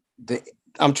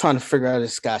 I'm trying to figure out if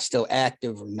this guy's still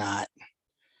active or not.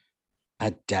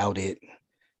 I doubt it.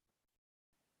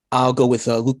 I'll go with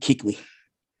Luke Kuechly.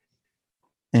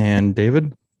 And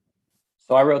David?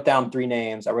 So I wrote down 3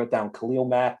 names. I wrote down Khalil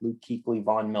Mack, Luke Kuechly,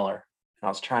 Von Miller. And I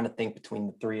was trying to think between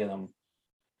the 3 of them.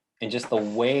 And just the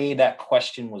way that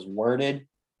question was worded,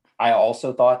 I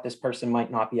also thought this person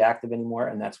might not be active anymore.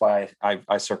 And that's why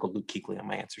I circled Luke Kuechly on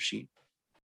my answer sheet.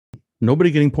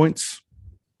 Nobody getting points.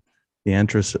 The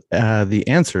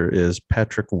answer is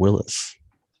Patrick Willis.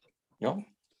 No.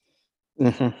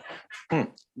 Mm-hmm.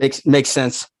 Makes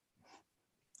sense.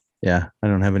 Yeah, I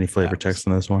don't have any flavor text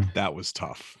on this one. That was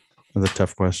tough. That's a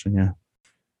tough question, yeah.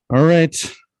 All right.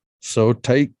 So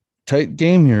tight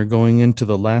game here going into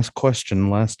the last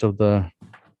of the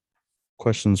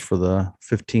questions for the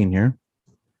 15 here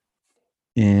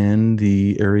in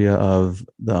the area of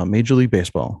the Major League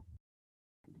Baseball.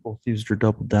 Both used your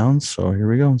double downs, so here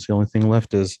we go. So the only thing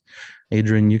left is,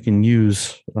 Adrian, you can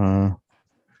use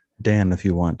Dan if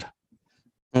you want.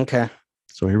 Okay.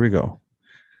 So here we go.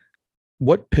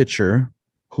 What pitcher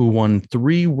who won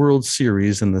 3 World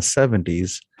Series in the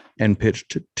 70s and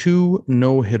pitched 2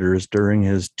 no-hitters during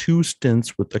his 2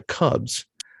 stints with the Cubs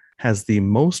has the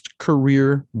most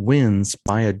career wins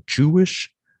by a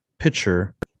Jewish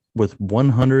pitcher with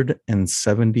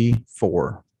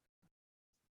 174?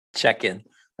 Check in.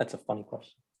 That's a funny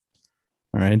question.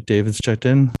 All right, David's checked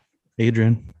in.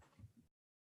 Adrian.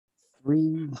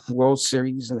 3 World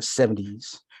Series in the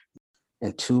 70s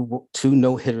and two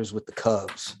no-hitters with the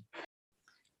Cubs.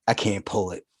 I can't pull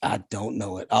it. I don't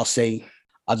know it. I'll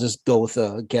just go with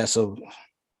a guess of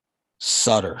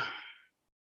Sutter.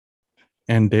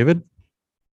 And David?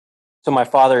 So my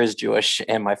father is Jewish,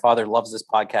 and my father loves this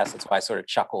podcast. That's why I sort of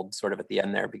chuckled sort of at the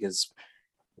end there, because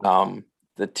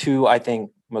the two, I think,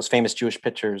 most famous Jewish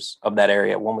pitchers of that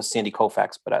area, one was Sandy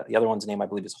Koufax, but the other one's name, I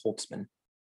believe, is Holtzman. And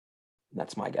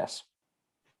that's my guess.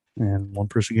 And one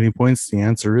person getting points. The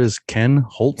answer is Ken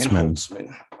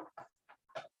Holtzman.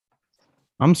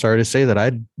 I'm sorry to say that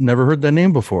I'd never heard that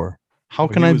name before. How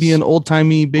can I be an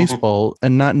old-timey baseball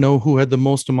and not know who had the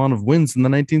most amount of wins in the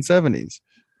 1970s?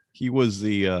 He was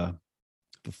the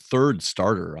third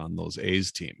starter on those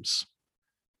A's teams.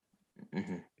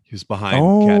 Mm-hmm. He was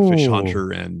behind Catfish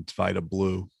Hunter and Vida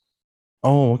Blue.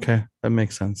 Oh, okay. That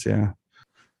makes sense. Yeah.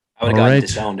 I would have gotten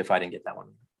disowned if I didn't get that one.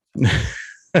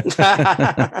 All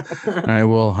right.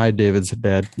 Well, hi, David's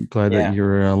dad. Glad that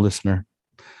you're a listener.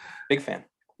 Big fan.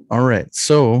 All right.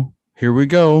 So here we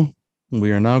go.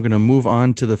 We are now going to move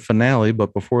on to the finale.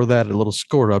 But before that, a little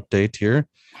score update here.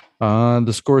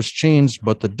 The scores changed,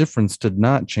 but the difference did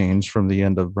not change from the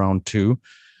end of round 2.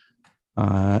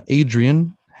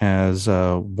 Adrian has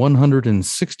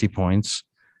 160 points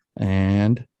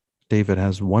and David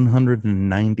has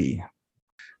 190.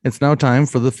 It's now time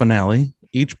for the finale.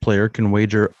 Each player can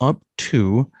wager up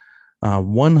to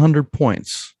 100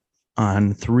 points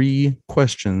on 3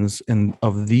 questions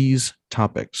of these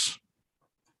topics: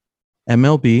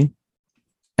 MLB,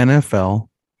 NFL,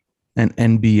 and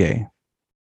NBA.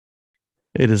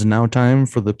 It is now time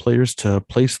for the players to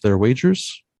place their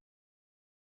wagers.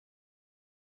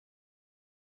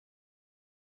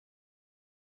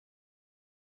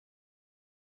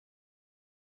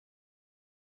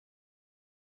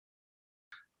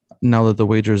 Now that the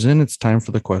wager's in, it's time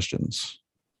for the questions.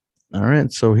 All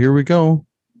right, so here we go.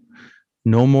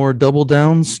 No more double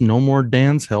downs, no more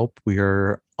Dan's help. We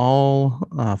are all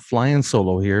flying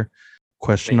solo here.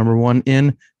 Question number 1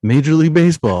 in Major League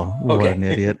Baseball. Okay. What an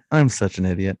idiot. I'm such an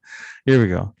idiot. Here we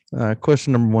go.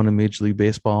 Question number 1 in Major League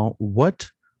Baseball.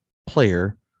 What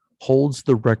player holds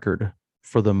the record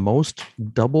for the most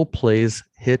double plays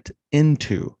hit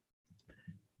into?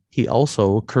 He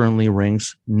also currently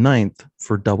ranks 9th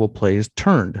for double plays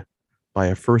turned by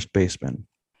a first baseman.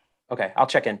 Okay, I'll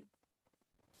check in.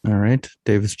 All right.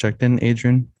 David's checked in.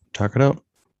 Adrian, talk it out.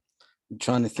 I'm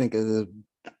trying to think of the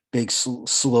big,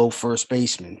 slow first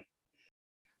baseman.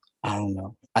 I don't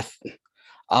know.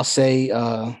 I'll say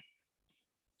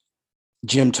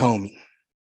Jim Thome.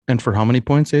 And for how many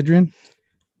points, Adrian?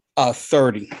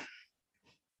 30.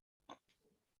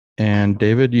 And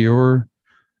David, your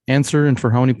answer and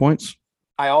for how many points?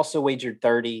 I also wagered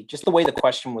 30. Just the way the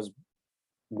question was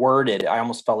worded, I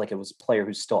almost felt like it was a player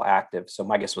who's still active. So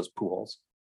my guess was Pujols.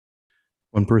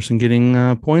 One person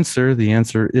getting points there. The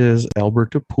answer is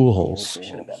Albert Pujols.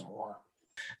 Should have been more.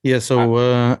 Yeah,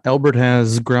 so Albert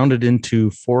has grounded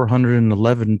into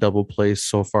 411 double plays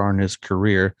so far in his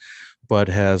career, but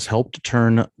has helped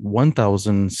turn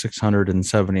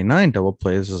 1,679 double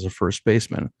plays as a first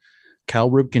baseman.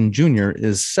 Cal Ripken Jr.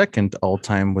 is second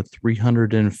all-time with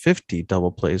 350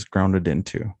 double plays grounded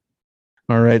into.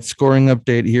 All right, scoring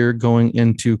update here going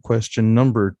into question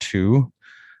number 2.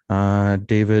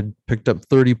 David picked up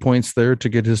 30 points there to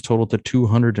get his total to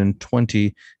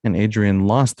 220, and Adrian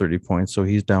lost 30 points, so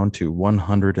he's down to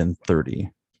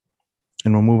 130.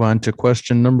 And we'll move on to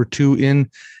question number 2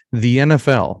 in the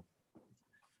NFL.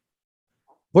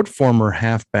 What former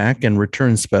halfback and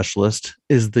return specialist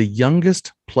is the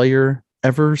youngest player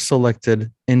ever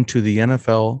selected into the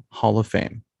NFL Hall of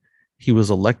Fame? He was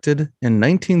elected in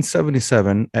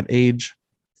 1977 at age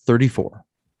 34.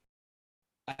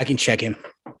 I can check him.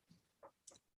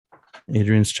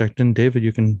 Adrian's checked in. David,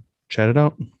 you can chat it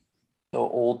out. So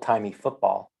old-timey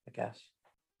football, I guess.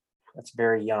 That's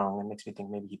very young. It makes me think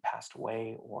maybe he passed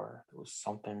away or there was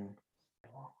something.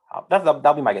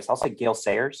 That'll be my guess. I'll say Gale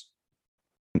Sayers.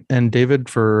 And David,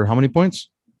 for how many points?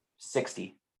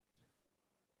 60.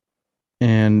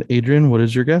 And Adrian, what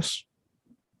is your guess?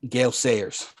 Gale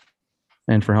Sayers.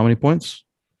 And for how many points?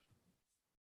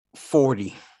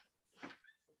 40.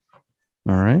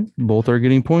 All right. Both are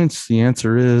getting points. The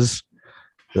answer is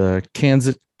the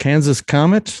Kansas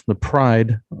Comet, the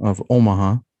pride of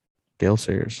Omaha, Gale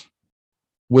Sayers.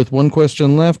 With one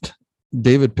question left,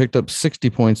 David picked up 60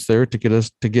 points there to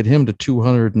get him to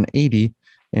 280.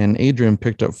 And Adrian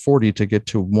picked up 40 to get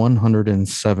to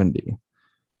 170.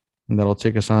 And that'll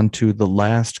take us on to the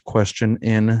last question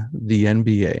in the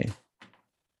NBA.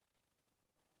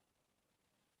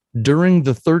 During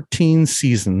the 13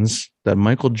 seasons that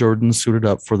Michael Jordan suited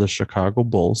up for the Chicago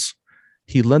Bulls,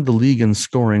 he led the league in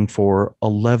scoring for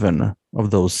 11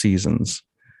 of those seasons.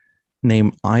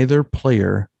 Name either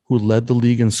player who led the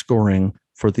league in scoring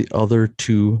for the other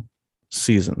 2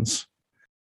 seasons.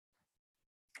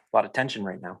 A lot of tension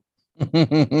right now.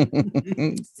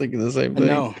 Thinking the same thing.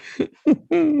 No.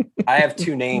 I have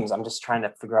 2 names. I'm just trying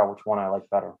to figure out which one I like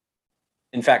better.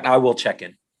 In fact, I will check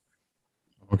in.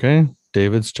 Okay.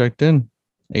 David's checked in.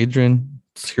 Adrian,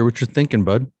 let's hear what you're thinking,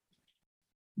 bud.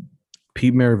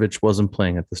 Pete Maravich wasn't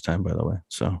playing at this time, by the way.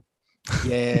 So,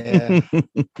 Yeah.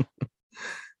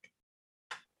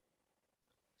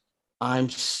 I'm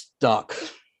stuck.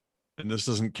 And this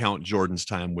doesn't count Jordan's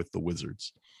time with the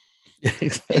Wizards.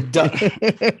 It does.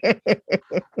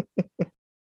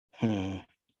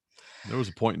 There was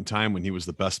a point in time when he was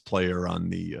the best player on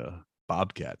the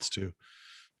Bobcats, too.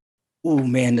 Oh,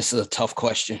 man, this is a tough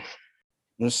question.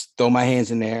 Let's throw my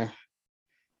hands in there.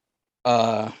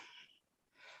 I'll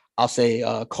say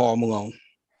Karl Malone.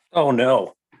 Oh,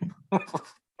 no.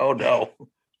 Oh, no.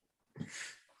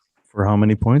 For how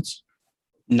many points?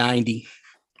 90.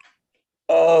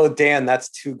 Oh, Dan, that's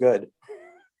too good.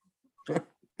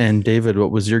 And David,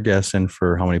 what was your guess and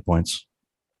for how many points?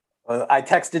 I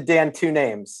texted Dan 2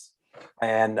 names.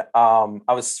 And I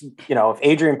was, if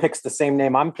Adrian picks the same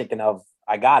name I'm thinking of,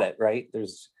 I got it, right?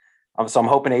 So I'm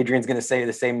hoping Adrian's going to say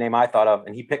the same name I thought of.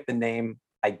 And he picked the name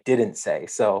I didn't say.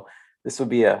 So this would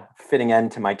be a fitting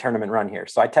end to my tournament run here.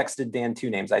 So I texted Dan 2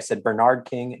 names. I said Bernard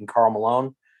King and Karl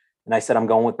Malone. And I said, I'm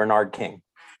going with Bernard King.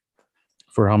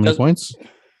 For how many points?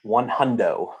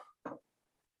 100.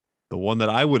 The one that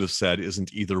I would have said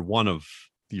isn't either one of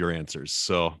your answers.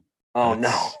 So, oh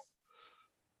no.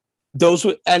 Those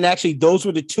were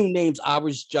the 2 names I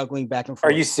was juggling back and forth.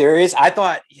 Are you serious? I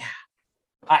thought,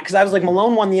 because I was like,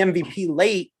 Malone won the MVP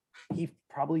late. He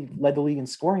probably led the league in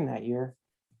scoring that year.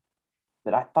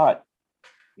 But I thought,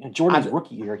 Jordan's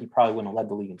rookie year, he probably wouldn't have led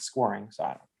the league in scoring.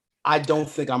 So I don't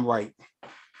think I'm right.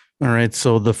 All right.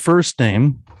 So the first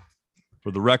name.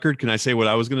 For the record, can I say what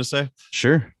I was going to say?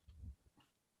 Sure.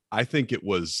 I think it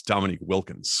was Dominique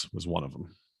Wilkins was one of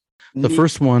them. The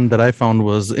first one that I found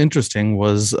was interesting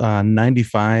was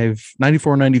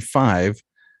 94-95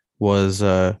 was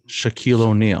Shaquille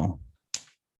O'Neal.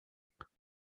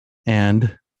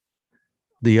 And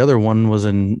the other one was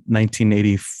in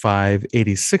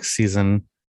 1985-86 season,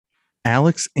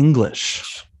 Alex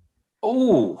English.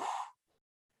 Oh.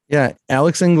 Yeah,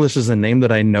 Alex English is a name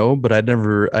that I know, but I'd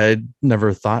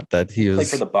never thought that he was played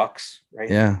for the Bucks, right?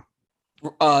 Yeah.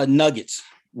 Nuggets.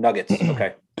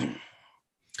 Okay.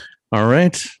 All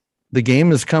right. The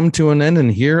game has come to an end,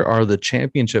 and here are the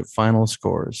championship final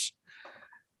scores.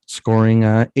 Scoring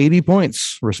 80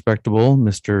 points, respectable,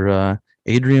 Mr.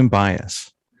 Adrian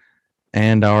Bias.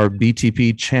 And our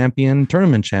BTP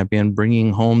tournament champion,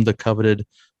 bringing home the coveted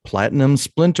Platinum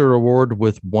Splinter Award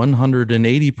with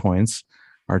 180 points,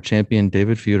 our champion,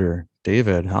 David Fudor.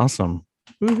 David, awesome.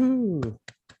 Woohoo.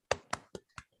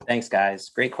 Thanks, guys.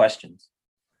 Great questions.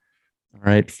 All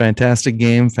right. Fantastic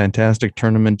game. Fantastic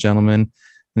tournament, gentlemen.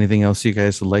 Anything else you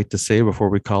guys would like to say before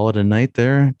we call it a night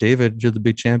there? David, you're the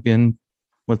big champion.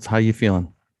 How you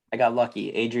feeling? I got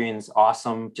lucky. Adrian's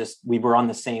awesome. We were on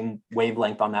the same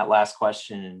wavelength on that last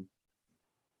question.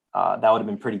 That would have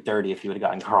been pretty dirty if you would have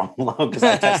gotten Karl Malone, because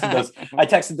I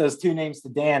texted those 2 names to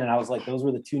Dan, and I was like, those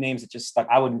were the 2 names that just stuck.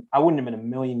 I wouldn't have in a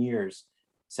million years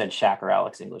said Shaq or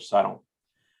Alex English. So I don't.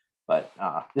 But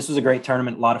this was a great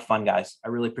tournament. A lot of fun, guys. I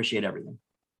really appreciate everything.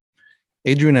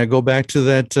 Adrian, I go back to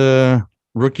that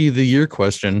rookie of the year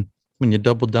question when you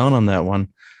doubled down on that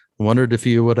one. I wondered if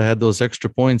you would have had those extra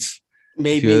points.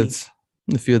 Maybe.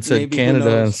 If you had said maybe,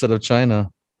 Canada instead of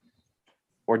China.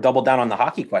 Or double down on the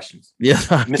hockey questions. Yeah.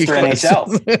 Mr.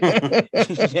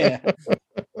 NHL. Yeah.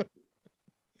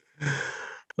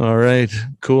 All right.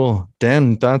 Cool.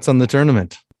 Dan, thoughts on the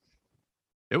tournament?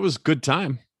 It was a good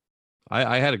time.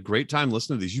 I had a great time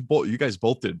listening to these. You guys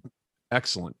both did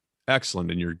excellent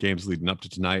in your games leading up to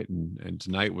tonight. And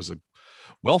tonight was a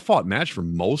well-fought match for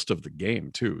most of the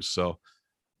game too. So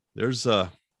there's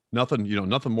nothing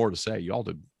more to say. You all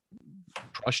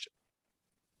crushed it.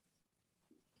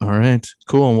 All right,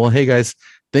 cool. Well, hey guys,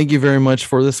 thank you very much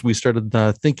for this. We started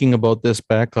thinking about this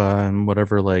back on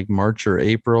like March or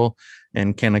April,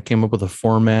 and kind of came up with a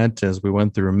format as we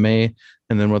went through May.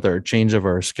 And then with our change of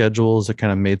our schedules, it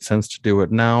kind of made sense to do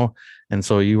it now. And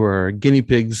so you are guinea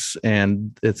pigs,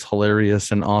 and it's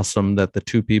hilarious and awesome that the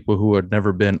two people who had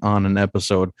never been on an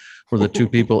episode were the two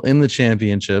people in the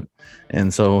championship.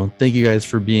 And so thank you guys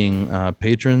for being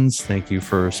patrons. Thank you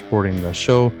for supporting the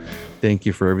show. Thank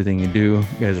you for everything you do.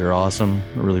 You guys are awesome.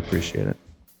 I really appreciate it.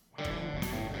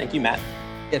 Thank you, Matt.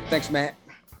 Yeah, thanks, Matt.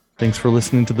 Thanks for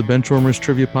listening to the Benchwarmers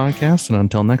Trivia Podcast. And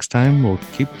until next time, we'll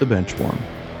keep the bench warm.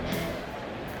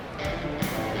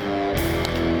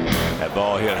 That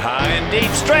ball hit high and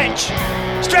deep. Stretch!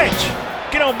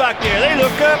 Get on back there. They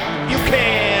look up. You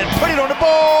can put it on the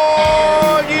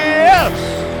board. Yes!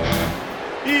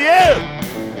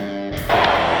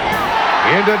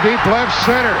 Into deep left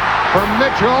center for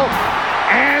Mitchell.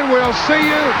 And we'll see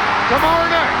you tomorrow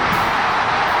night.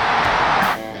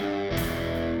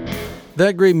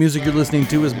 That great music you're listening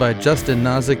to is by Justin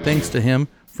Nozick. Thanks to him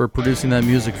for producing that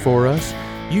music for us.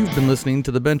 You've been listening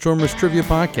to the Benchwarmers Trivia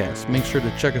Podcast. Make sure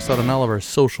to check us out on all of our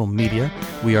social media.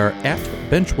 We are at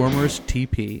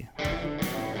BenchwarmersTP.